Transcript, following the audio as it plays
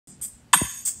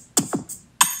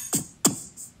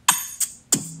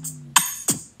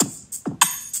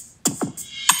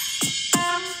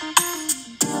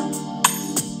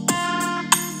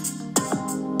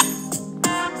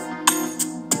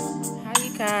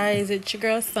guys, it's your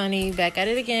girl Sunny, back at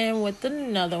it again with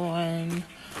another one.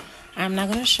 I'm not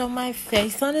going to show my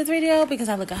face on this video because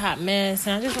I look a hot mess,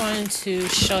 and I just wanted to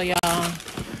show y'all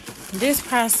this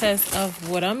process of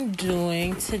what I'm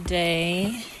doing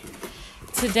today.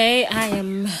 Today I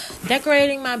am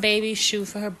decorating my baby's shoe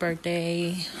for her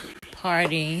birthday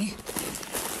party.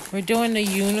 We're doing the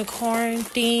unicorn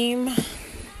theme.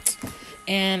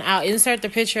 And I'll insert the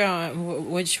picture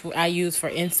on which I use for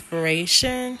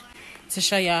inspiration to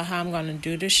show y'all how I'm going to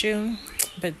do the shoe.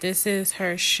 But this is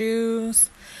her shoes.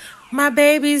 My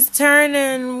baby's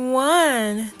turning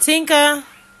 1. Tinka.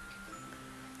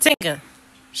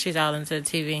 She's all into the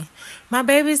TV. My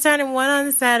baby's turning 1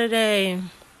 on Saturday.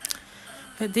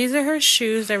 But these are her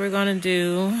shoes that we're going to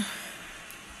do.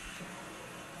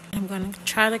 I'm going to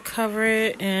try to cover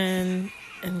it, and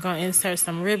I'm going to insert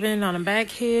some ribbon on the back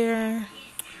here.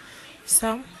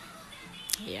 So,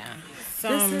 yeah.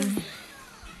 This is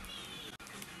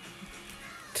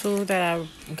tool that I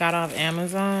got off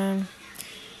Amazon.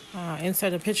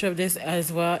 Insert a picture of this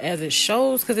as well as it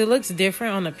shows, because it looks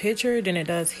different on the picture than it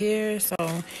does here. So,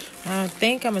 I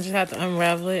think I'm going to just have to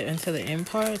unravel it into the end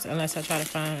parts unless I try to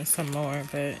find some more.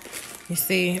 But you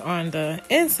see, on the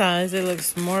insides, it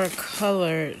looks more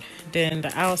colored than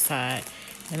the outside.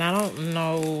 And I don't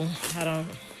know. I don't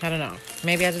know.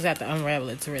 Maybe I just have to unravel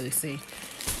it to really see.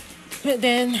 But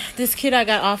then this kit I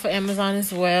got off of Amazon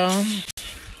as well.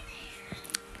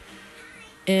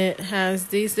 It has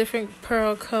these different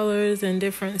pearl colors and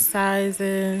different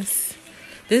sizes.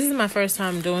 This is my first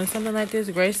time doing something like this.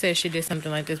 Grace said she did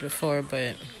something like this before,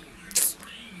 but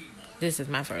this is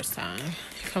my first time.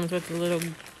 It comes with a little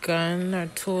gun or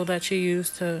tool that you use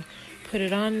to put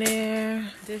it on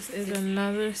there. This is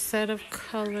another set of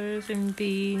colors and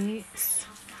beads.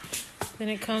 Then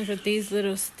it comes with these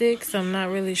little sticks. I'm not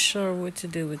really sure what to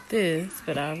do with this,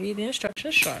 but I'll read the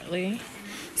instructions shortly.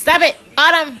 Stop it,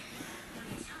 Autumn!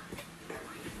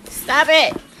 Stop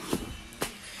it!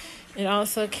 It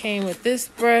also came with this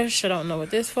brush. I don't know what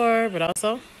this for, but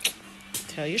also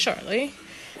tell you shortly.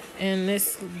 And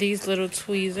these little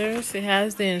tweezers. It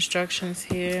has the instructions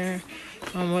here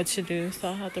on what to do, so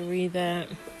I'll have to read that.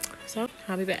 So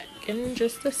I'll be back in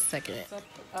just a second.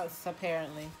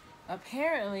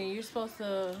 Apparently you're supposed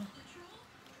to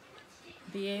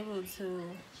be able to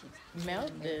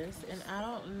melt this, and I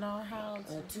don't know how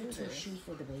to do this. Shoe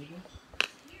for the baby.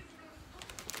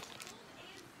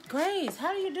 Grace,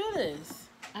 how do you do this?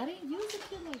 I didn't use a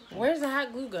kit like that. Where's the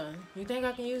hot glue gun? You think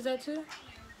I can use that too?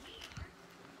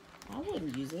 I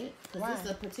wouldn't use it because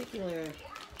it's a particular.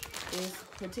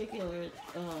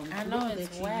 I know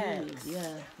it's wax.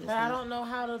 Yeah, but I don't know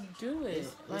how to do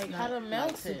it. Like how to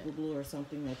melt it. Super glue or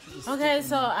something that you just. Okay,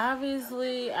 so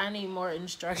obviously I need more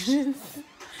instructions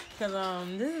because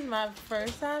this is my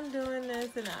first time doing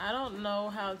this, and I don't know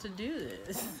how to do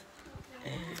this.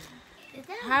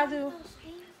 How do?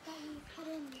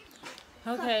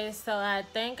 Okay, so I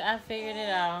think I figured it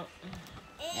out.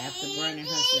 After burning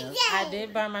herself. I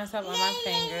did burn myself on my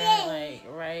finger, like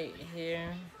right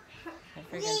here.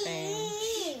 That freaking thing.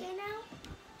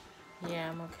 Yeah,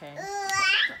 I'm okay.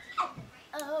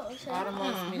 Autumn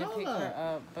wants me to pick her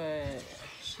up, but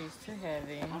she's too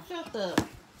heavy. I felt the...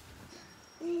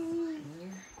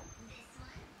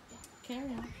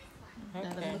 Carry on.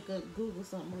 Okay. Look up, Google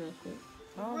something real quick.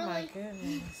 Oh my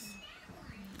goodness.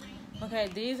 Okay,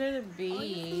 these are the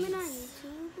beads.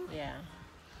 Yeah.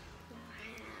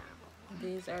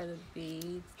 These are the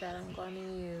beads that I'm going to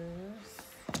use.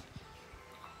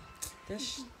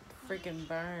 This freaking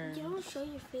burns. You don't show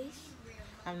your face?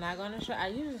 I'm not going to show. I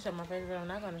usually show my face, but I'm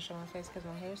not going to show my face because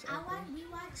my hair's ugly. We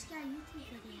watched that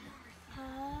YouTube video.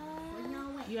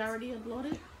 You already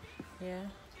uploaded? Yeah.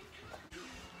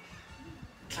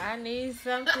 I need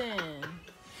something.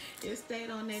 It stayed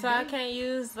on that. So I can't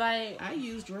use like. I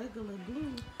used regular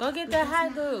glue. Go get that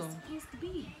hot glue. Supposed to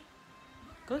be.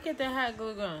 Go get that hot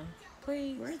glue gun,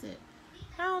 please. Where is it?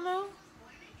 I don't know.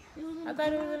 I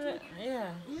thought it was in it.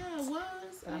 Yeah. Yeah, it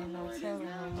was. I don't know. Tell me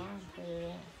my mom put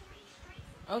it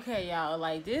at. Okay, y'all.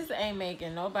 Like this ain't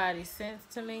making nobody sense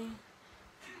to me.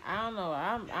 I don't know.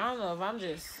 I don't know if I'm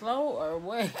just slow or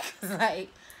what. Like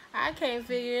I can't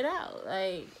figure it out.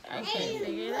 Like I can't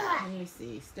figure it out. Let me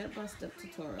see. Step-by-step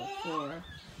tutorial for.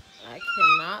 I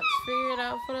cannot figure it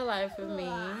out for the life of me.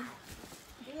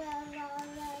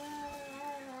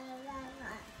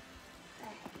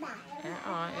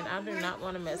 And I do not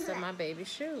want to mess up my baby's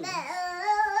shoes. Okay,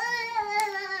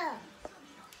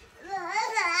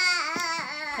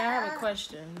 I have a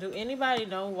question. Do anybody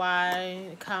know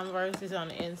why Converse is on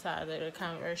the inside of the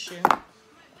Converse shoe?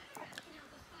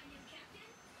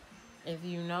 If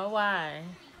you know why,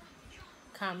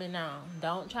 comment down.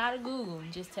 Don't try to Google.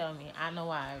 Just tell me. I know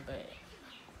why, but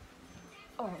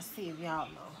I want to see if y'all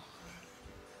know.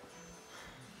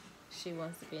 She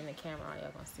wants to be in the camera.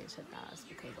 Y'all gonna see her thighs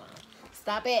because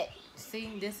stop it.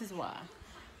 See, this is why.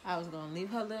 I was gonna leave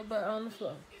her little butt on the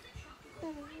floor.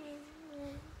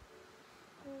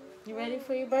 You ready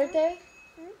for your birthday?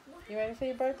 You ready for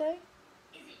your birthday?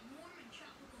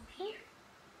 You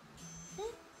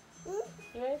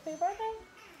ready for your birthday?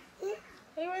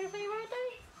 Are you ready for your birthday?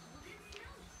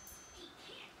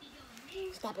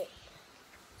 Stop it.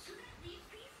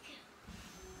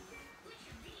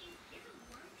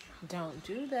 Don't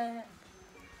do that.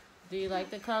 Do you like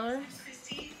the colors?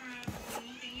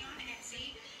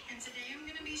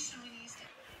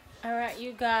 Alright,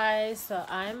 you guys, so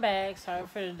I'm back. Sorry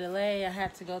for the delay. I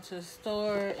had to go to the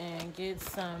store and get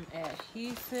some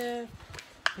adhesive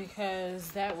because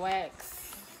that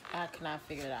wax, I cannot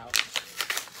figure it out.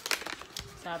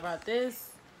 So I brought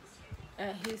this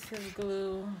adhesive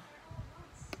glue.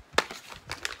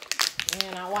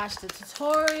 And I watched the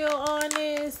tutorial on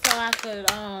this so I could,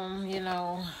 you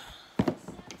know,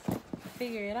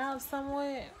 figure it out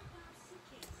somewhat.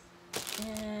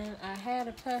 And I had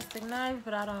a plastic knife,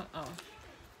 but I don't,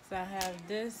 So I have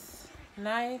this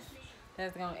knife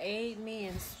that's going to aid me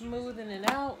in smoothing it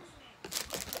out.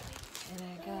 And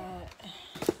I got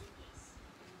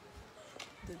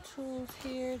the tools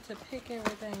here to pick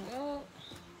everything up.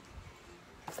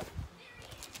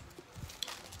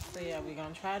 So yeah, we're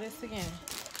going to try this again.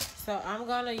 So I'm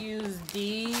going to use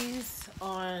these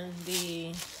on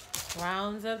the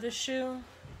rounds of the shoe.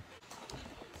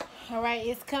 All right,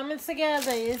 it's coming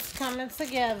together. It's coming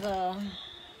together.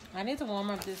 I need to warm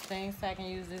up this thing so I can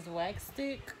use this wax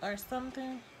stick or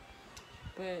something.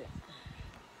 But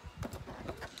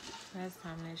last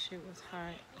time that shit was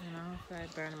hot and I don't feel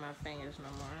like burning my fingers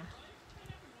no more.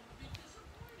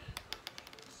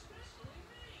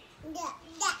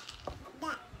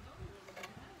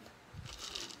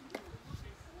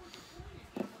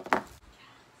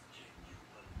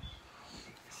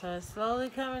 So it's slowly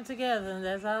coming together, and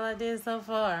that's all I did so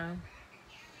far.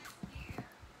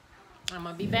 I'm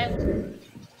gonna be back.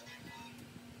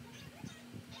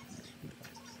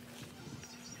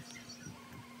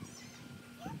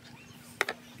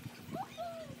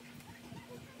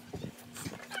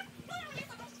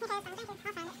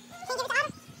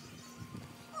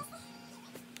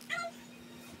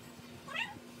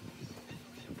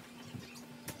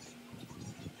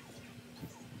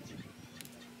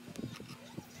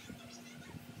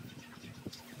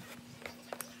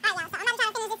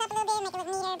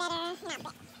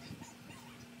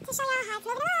 To show y'all how it's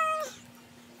moving along.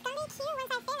 It's gonna be cute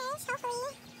once I finish,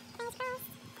 hopefully. Fingers crossed.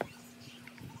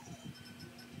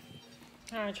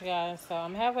 Alright, you guys, so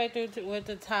I'm halfway through with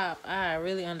the top. I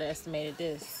really underestimated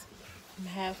this. I'm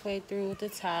halfway through with the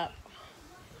top.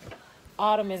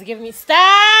 Autumn is giving me,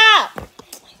 stop!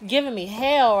 Giving me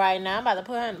hell right now. I'm about to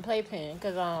put her in the playpen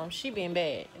because she being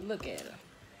bad. Look at her.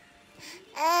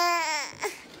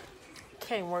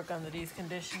 Can't work under these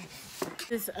conditions.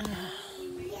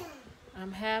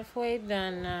 I'm halfway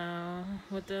done now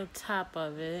with the top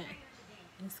of it.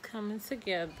 It's coming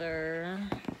together.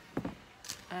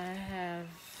 I have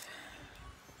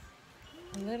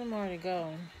a little more to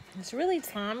go. It's really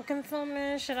time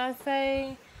consuming, should I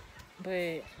say,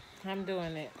 but I'm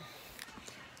doing it.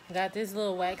 I got this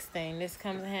little wax thing. This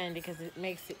comes in handy because it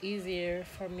makes it easier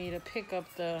for me to pick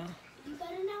up the... You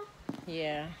better now?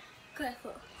 Yeah. Okay,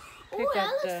 cool. Pick Ooh, up that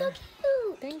looks the... so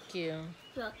cute. Thank you.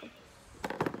 You're welcome.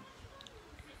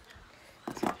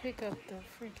 To pick up the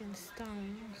freaking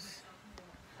stones.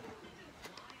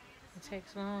 It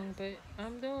takes long, but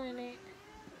I'm doing it.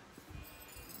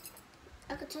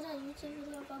 I could tell that YouTube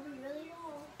video about me really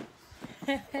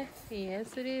well.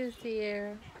 Yes, it is,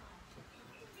 Sierra.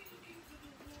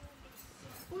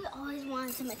 We always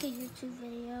wanted to make a YouTube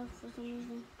video for some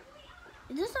reason.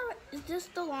 Is this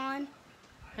still on?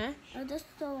 Huh? Is this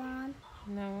still on?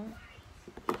 No.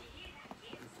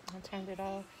 I turned it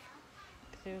off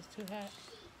because it was too hot.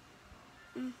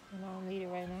 And I don't need it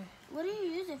right now. What do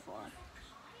you use it for?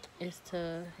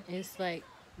 It's like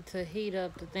to heat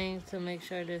up the things to make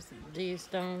sure these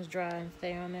stones dry and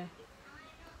stay on there.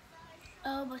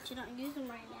 Oh, but you don't use them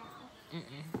right now.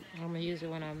 I'm gonna use it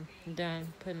when I'm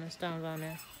done putting the stones on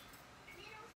there.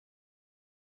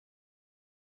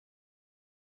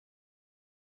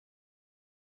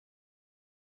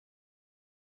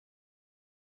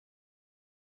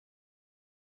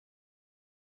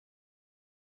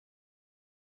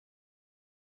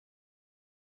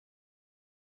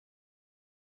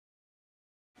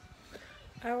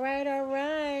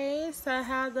 Alright. So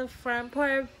how the front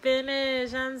part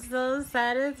finished. I'm so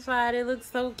satisfied. It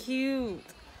looks so cute.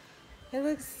 It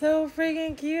looks so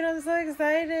freaking cute. I'm so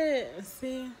excited.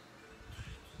 See?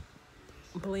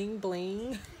 Bling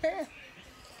bling.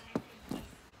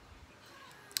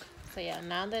 So yeah,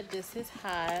 now that this is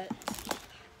hot,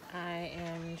 I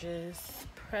am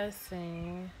just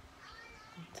pressing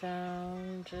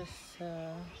down just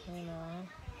to, you know,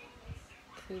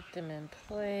 keep them in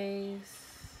place.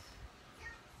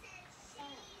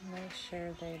 Make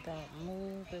sure they don't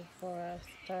move before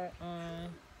I start on.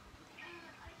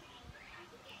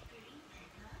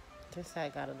 This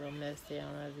side got a little messy. I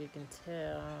don't know if you can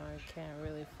tell. I can't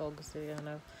really focus it on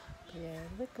it. But yeah,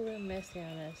 it look a little messy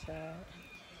on that side.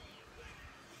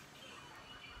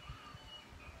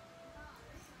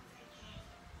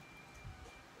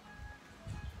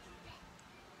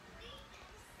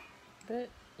 But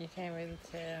you can't really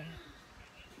tell.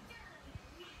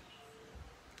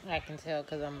 I can tell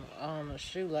because I'm on a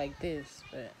shoe like this,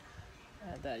 but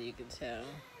I thought you could tell.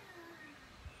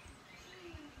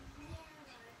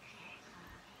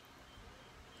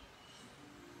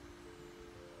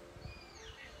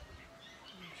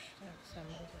 Some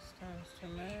of the stones too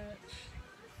much.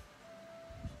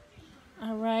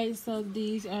 Alright, so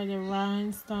these are the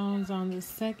rhinestones on the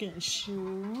second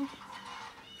shoe.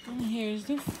 And here's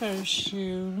the first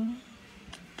shoe.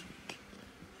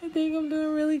 I think I'm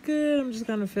doing really good. I'm just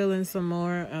gonna fill in some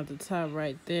more at the top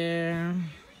right there.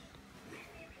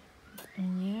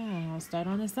 And yeah, I'll start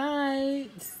on the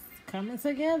sides. Coming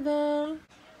together.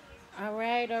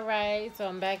 Alright. So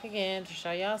I'm back again to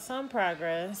show y'all some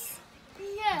progress.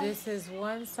 Yes. This is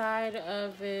one side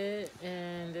of it,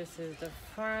 and this is the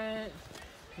front.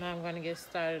 Now I'm gonna get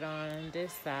started on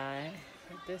this side.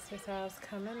 This is how it's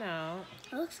coming out.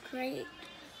 It looks great.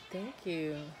 Thank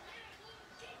you.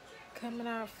 Coming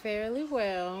out fairly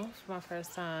well for my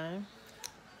first time.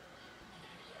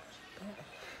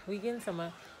 We getting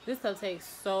somewhere. This stuff takes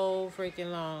so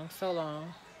freaking long, so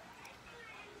long.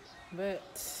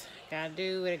 But gotta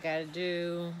do what I gotta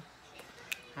do.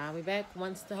 I'll be back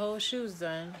once the whole shoe's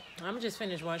done. I'm gonna just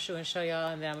finish one shoe and show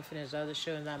y'all, and then I'm gonna finish the other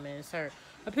shoe, and I'm gonna insert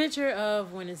a picture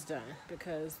of when it's done,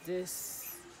 because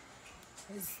this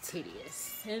is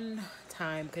tedious and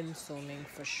time consuming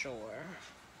for sure.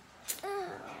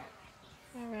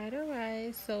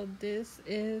 Alright. So this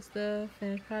is the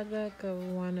finished product of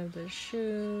one of the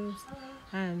shoes.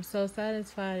 I am so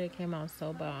satisfied. It came out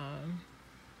so bomb.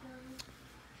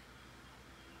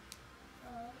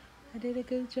 I did a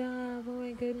good job. Oh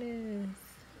my goodness.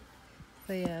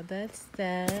 So yeah, that's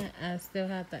that. I still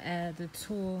have to add the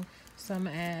tulle. So I'm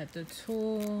gonna add the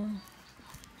tulle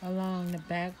along the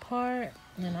back part.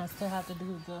 And I still have to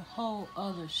do the whole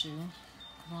other shoe.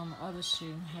 On the other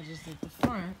shoe, I just did the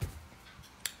front.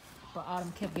 But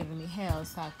Autumn kept giving me hell,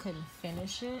 so I couldn't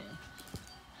finish it.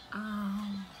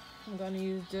 I'm gonna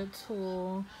use the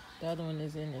tulle. The other one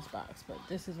is in this box, but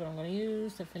this is what I'm gonna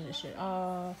use to finish it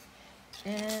off.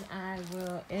 And I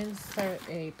will insert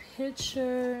a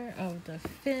picture of the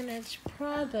finished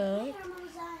product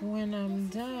when I'm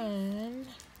done.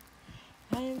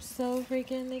 I am so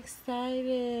freaking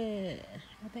excited.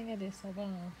 I think I did so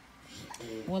well.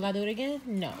 Will I do it again?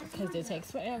 No, because it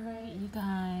takes forever. You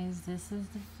guys, this is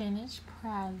the finished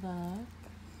product.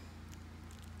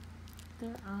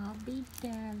 They're all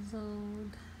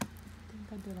bedazzled. I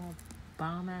think I did a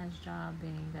bomb-ass job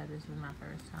being that this was my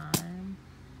first time.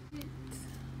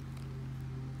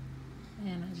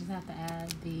 And I just have to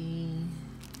add the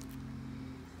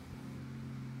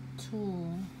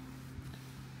tulle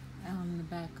on the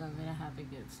back of it. I have to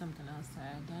get something else to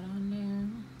add that on there.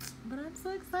 But I'm so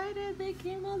excited. They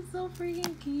came out so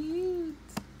freaking cute.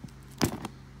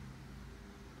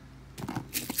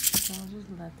 So I'll just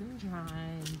let them dry,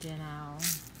 and then I'll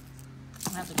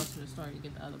have to go to the store to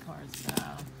get the other parts, but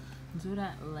I'll do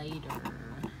that later.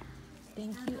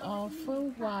 Thank you all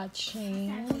for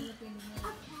watching.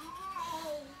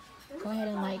 Go ahead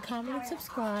and like, comment, and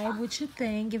subscribe. What you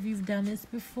think? If you've done this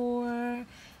before,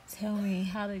 tell me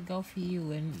how did it go for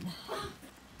you, and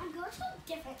I'm going to a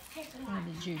different person. how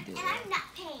did you do And it? I'm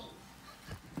not paying.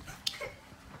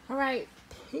 All right,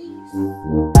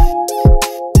 peace.